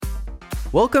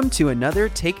Welcome to another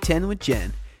Take 10 with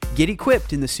Jen. Get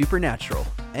equipped in the supernatural.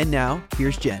 And now,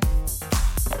 here's Jen.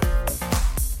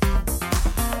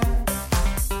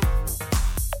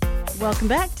 Welcome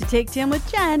back to Take 10 with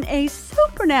Jen, a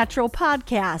supernatural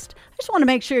podcast. I just want to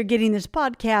make sure you're getting this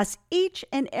podcast each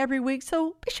and every week,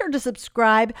 so be sure to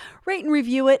subscribe, rate and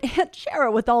review it, and share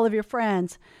it with all of your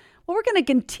friends. Well, we're going to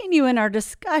continue in our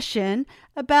discussion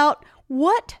about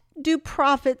what do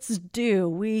prophets do?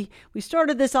 We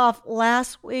started this off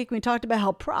last week. We talked about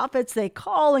how prophets, they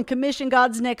call and commission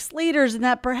God's next leaders, and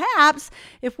that perhaps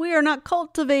if we are not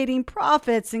cultivating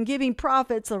prophets and giving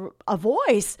prophets a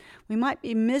voice, we might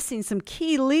be missing some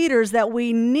key leaders that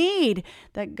we need,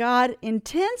 that God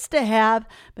intends to have,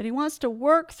 but he wants to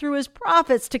work through his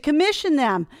prophets to commission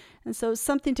them. And so it's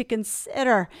something to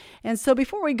consider. And so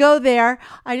before we go there,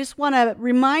 I just want to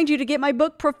remind you to get my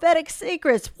book, Prophetic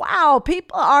Secrets. Wow,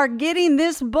 people are getting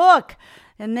this book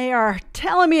and they are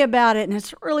telling me about it, and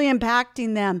it's really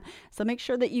impacting them. So make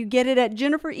sure that you get it at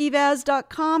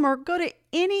jenniferevaz.com or go to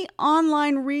any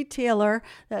online retailer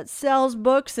that sells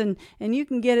books and you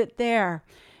can get it there.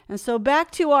 And so back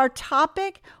to our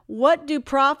topic, what do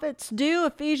prophets do?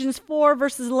 Ephesians 4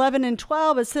 verses 11 and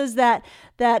 12, it says that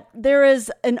there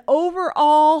is an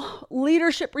overall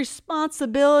leadership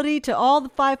responsibility to all the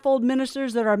fivefold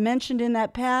ministers that are mentioned in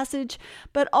that passage,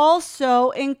 but also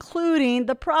including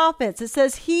the prophets. It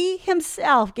says he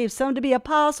himself gave some to be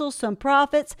apostles, some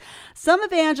prophets, some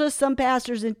evangelists, some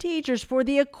pastors and teachers for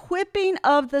the equipping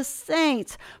of the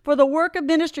saints, for the work of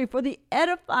ministry, for the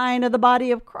edifying of the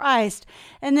body of Christ.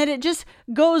 And then it just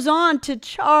goes on to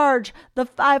charge the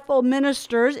fivefold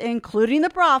ministers, including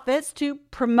the prophets, to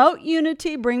promote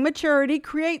unity, bring maturity,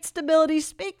 create stability,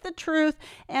 speak the truth,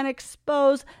 and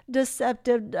expose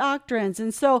deceptive doctrines.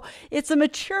 And so it's a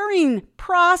maturing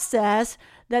process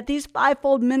that these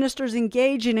fivefold ministers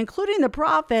engage in, including the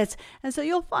prophets. And so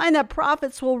you'll find that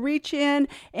prophets will reach in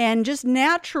and just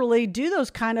naturally do those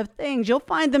kind of things. You'll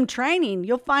find them training.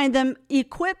 You'll find them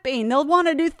equipping. They'll want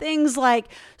to do things like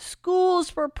schools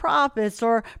for prophets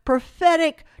or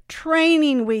prophetic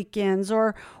training weekends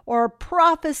or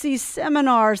prophecy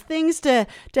seminars, things to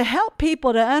help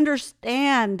people to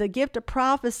understand the gift of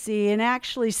prophecy and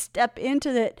actually step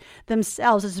into it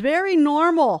themselves. It's very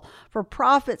normal for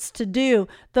prophets to do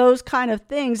those kind of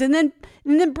things and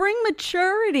then bring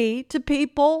maturity to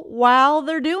people while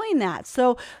they're doing that.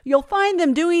 So you'll find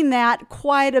them doing that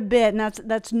quite a bit, and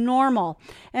that's normal.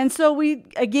 And so we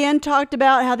again talked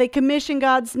about how they commission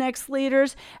God's next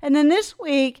leaders. And then this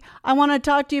week, I want to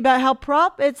talk to you about how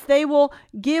prophets, they will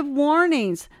give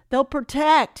warnings, they'll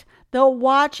protect, they'll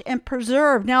watch and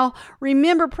preserve. Now,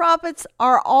 remember, prophets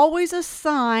are always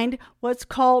assigned what's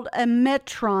called a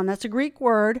metron. That's a Greek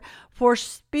word for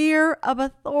sphere of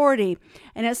authority.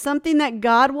 And it's something that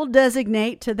God will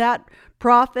designate to that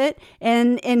prophet,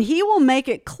 and he will make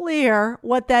it clear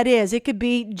what that is. It could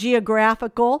be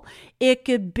geographical. It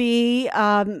could be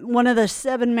one of the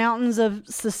 7 mountains of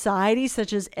society,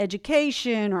 such as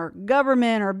education or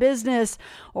government or business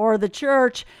or the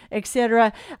church,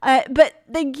 etc. But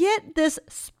they get this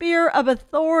sphere of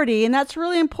authority, and that's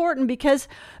really important because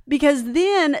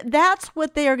then that's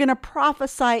what they are going to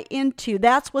prophesy into.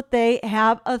 That's what they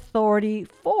have authority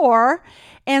for.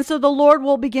 And so the Lord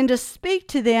will begin to speak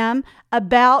to them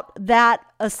about that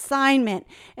assignment.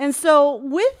 And so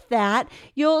with that,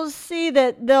 you'll see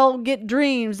that they'll get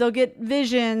dreams, they'll get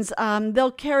visions,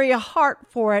 they'll carry a heart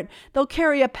for it, they'll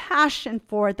carry a passion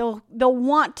for it, they'll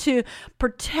want to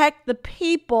protect the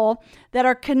people that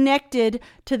are connected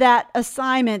to that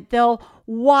assignment. They'll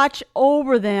watch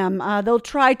over them. They'll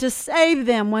try to save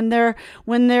them when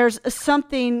there's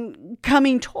something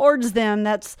coming towards them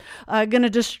that's going to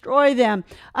destroy them.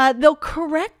 They'll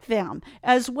correct them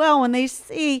as well when they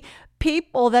see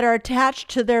people that are attached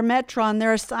to their metron,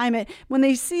 their assignment, when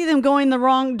they see them going the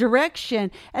wrong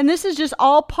direction. And this is just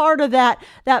all part of that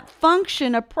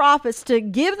function of prophets, to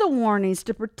give the warnings,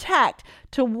 to protect,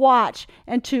 to watch,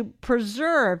 and to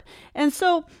preserve. And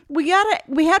so we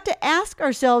have to ask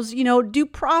ourselves, do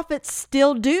prophets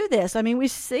still do this? I mean, we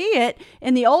see it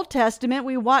in the Old Testament.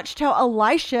 We watched how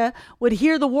Elisha would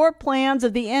hear the war plans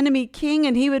of the enemy king,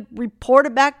 and he would report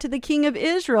it back to the king of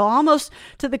Israel, almost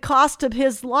to the cost of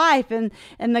his life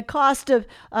and the cost of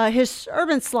his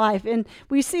servant's life. And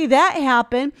we see that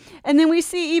happen. And then we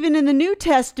see even in the New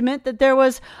Testament that there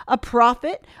was a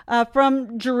prophet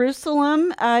from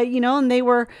Jerusalem, and they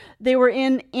were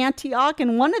in Antioch,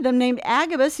 and one of them named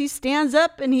Agabus, he stands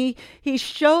up and he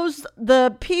shows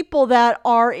the people that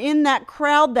are in that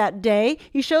crowd that day,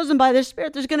 he shows them by the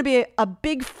Spirit there's going to be a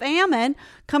big famine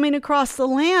coming across the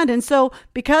land. And so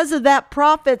because of that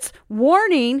prophet's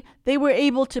warning, they were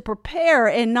able to prepare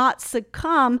and not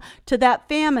succumb to that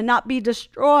famine, not be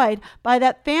destroyed by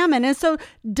that famine. And so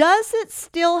does it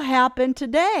still happen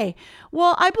today?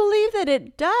 Well, I believe that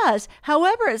it does.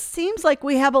 However, it seems like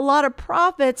we have a lot of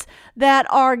prophets that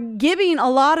are giving a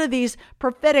lot of these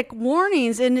prophetic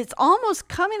warnings, and it's almost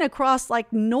coming across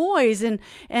like noise and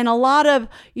a lot of,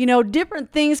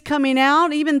 different things coming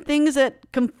out, even things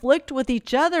that conflict with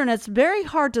each other, and it's very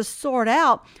hard to sort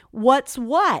out what's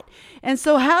what. And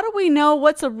so how do we know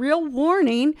what's a real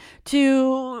warning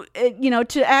to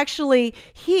actually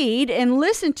heed and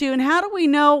listen to, and how do we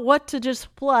know what to just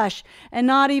flush and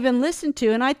not even listen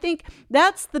to? And I think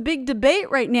that's the big debate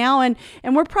right now, and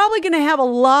we're probably going to have a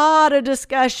lot of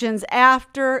discussions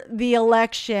after the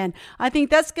election. I think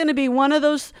that's going to be one of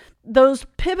those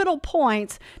pivotal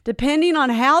points, depending on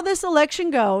how this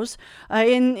election goes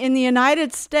in the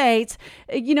United States.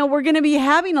 We're going to be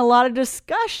having a lot of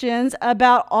discussions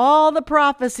about all the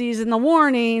prophecies and the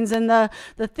warnings and the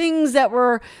things that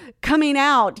were coming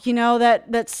out,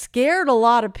 that scared a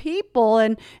lot of people,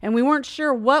 and we weren't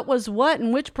sure what was what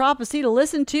and which prophecy to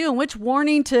listen to and which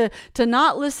warning to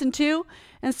not listen to.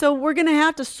 And so we're going to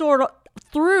have to sort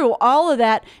through all of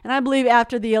that, and I believe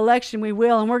after the election we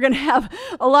will, and we're going to have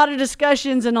a lot of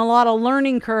discussions and a lot of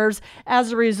learning curves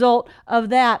as a result of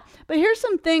that. But here's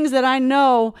some things that I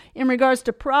know in regards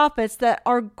to prophets that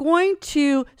are going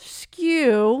to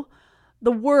skew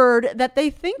the word that they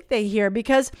think they hear,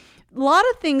 because a lot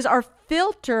of things are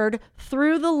filtered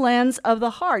through the lens of the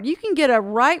heart. You can get a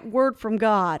right word from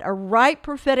God, a right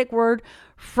prophetic word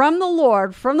from the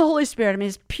Lord, from the Holy Spirit. I mean,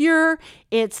 it's pure,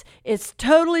 it's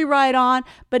totally right on.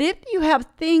 But if you have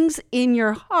things in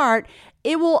your heart,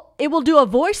 it will do a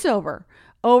voiceover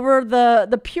over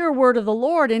the pure word of the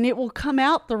Lord, and it will come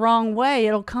out the wrong way.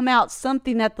 It'll come out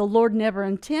something that the Lord never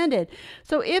intended.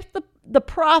 So if the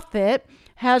prophet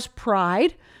has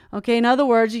pride, okay, in other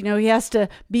words, he has to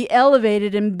be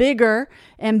elevated and bigger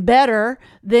and better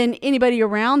than anybody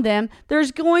around them,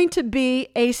 there's going to be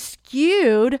a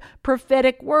skewed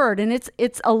prophetic word. And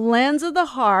it's a lens of the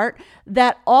heart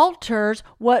that alters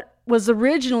what was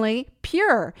originally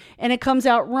pure, and it comes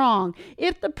out wrong.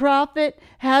 If the prophet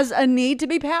has a need to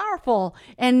be powerful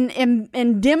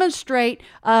and demonstrate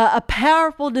a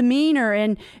powerful demeanor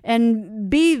and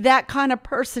be that kind of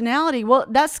personality, well,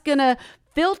 that's going to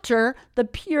filter the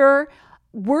pure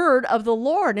word of the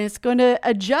Lord, and it's going to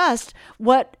adjust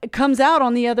what comes out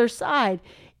on the other side.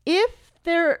 If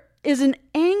there is an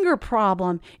anger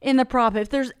problem in the prophet, if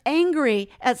there's angry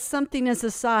at something in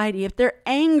society, if they're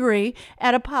angry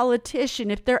at a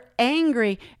politician, if they're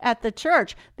angry at the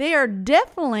church, they are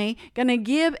definitely going to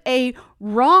give a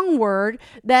wrong word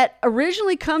that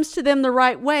originally comes to them the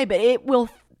right way, but it will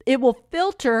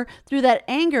filter through that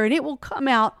anger, and it will come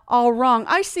out all wrong.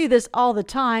 I see this all the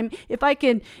time. If I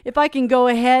can go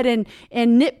ahead and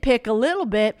nitpick a little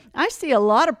bit, I see a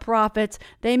lot of prophets,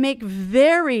 they make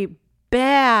very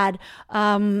bad,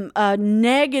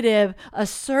 negative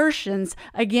assertions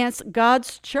against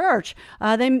God's church.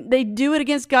 They do it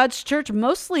against God's church,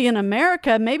 mostly in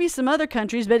America, maybe some other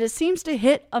countries, but it seems to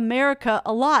hit America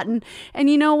a lot. And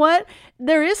you know what?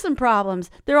 There is some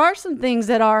problems. There are some things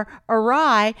that are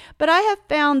awry, but I have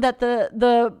found that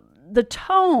the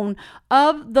tone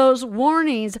of those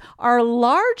warnings are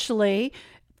largely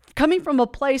coming from a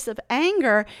place of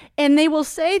anger, and they will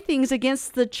say things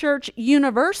against the church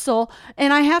universal,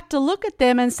 and I have to look at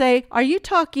them and say, are you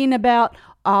talking about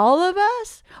all of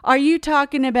us? Are you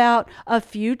talking about a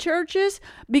few churches?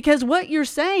 Because what you're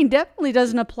saying definitely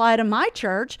doesn't apply to my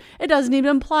church. It doesn't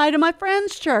even apply to my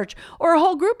friend's church or a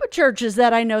whole group of churches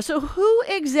that I know. So who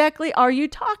exactly are you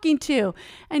talking to?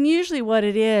 And usually what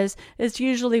it is, it's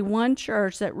usually one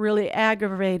church that really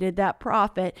aggravated that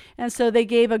prophet. And so they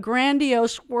gave a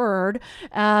grandiose word,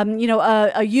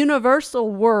 a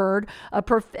universal word, a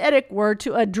prophetic word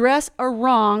to address a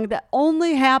wrong that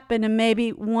only happened in maybe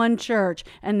one church.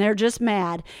 And they're just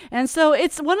mad. And so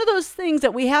it's one of those things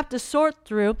that we have to sort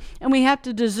through and we have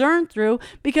to discern through,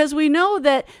 because we know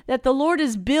that the Lord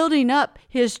is building up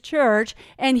his church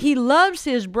and he loves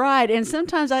his bride. And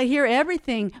sometimes I hear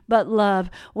everything but love.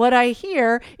 What I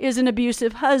hear is an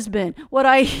abusive husband. What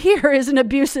I hear is an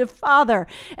abusive father.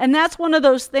 And that's one of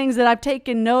those things that I've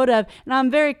taken note of. And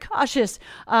I'm very cautious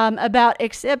about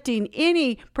accepting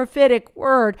any prophetic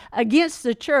word against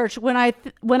the church when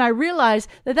I realize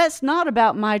that that's not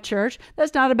about my church.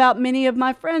 That's not about many of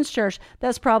my friends' church.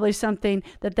 That's probably something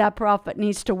that prophet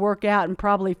needs to work out and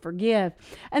probably forgive.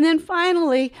 And then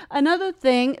finally, another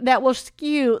thing that will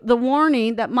skew the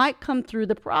warning that might come through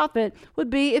the prophet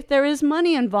would be if there is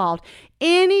money involved.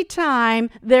 Anytime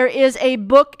there is a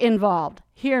book involved.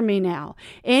 hear me now.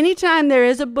 Anytime there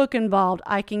is a book involved,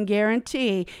 I can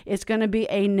guarantee it's going to be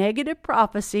a negative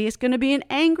prophecy. It's going to be an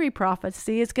angry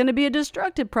prophecy. It's going to be a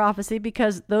destructive prophecy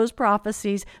because those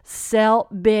prophecies sell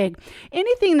big.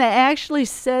 Anything that actually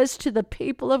says to the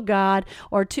people of God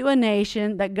or to a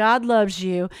nation that God loves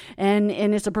you, and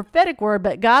it's a prophetic word,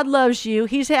 but God loves you,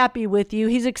 He's happy with you,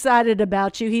 He's excited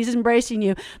about you, He's embracing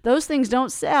you, those things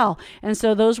don't sell. And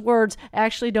so those words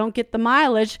actually don't get the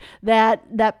mileage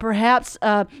that perhaps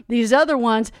these other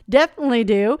ones definitely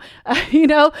do.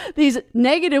 These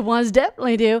negative ones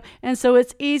definitely do. And so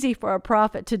it's easy for a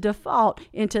prophet to default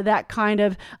into that kind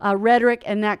of rhetoric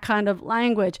and that kind of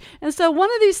language. And so one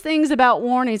of these things about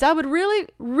warnings, I would really,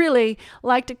 really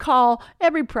like to call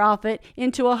every prophet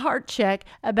into a heart check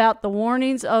about the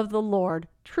warnings of the Lord.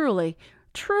 Truly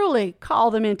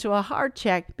call them into a heart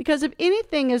check, because if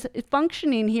anything is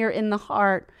functioning here in the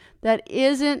heart that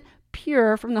isn't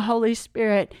pure from the Holy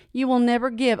Spirit, you will never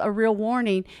give a real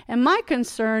warning. And my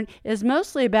concern is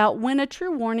mostly about when a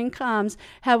true warning comes.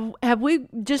 Have we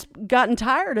just gotten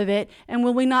tired of it, and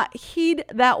will we not heed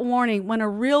that warning when a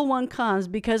real one comes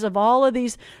because of all of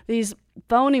these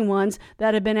phony ones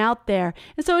that have been out there?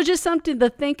 And so it's just something to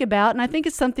think about, and I think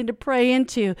it's something to pray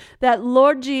into, that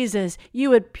Lord Jesus, you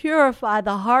would purify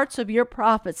the hearts of your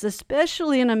prophets,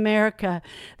 especially in America,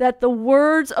 that the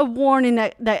words of warning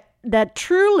that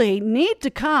truly need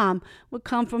to come would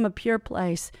come from a pure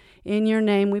place. In your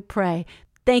name we pray.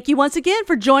 Thank you once again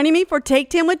for joining me for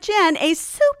Take 10 with Jen, a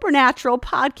supernatural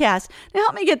podcast. Now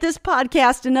help me get this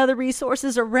podcast and other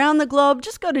resources around the globe.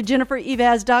 Just go to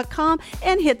jennifereivaz.com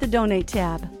and hit the donate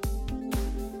tab.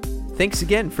 Thanks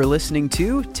again for listening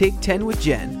to Take 10 with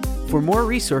Jen. For more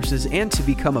resources and to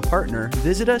become a partner,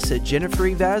 visit us at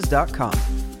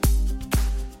jennifereivaz.com.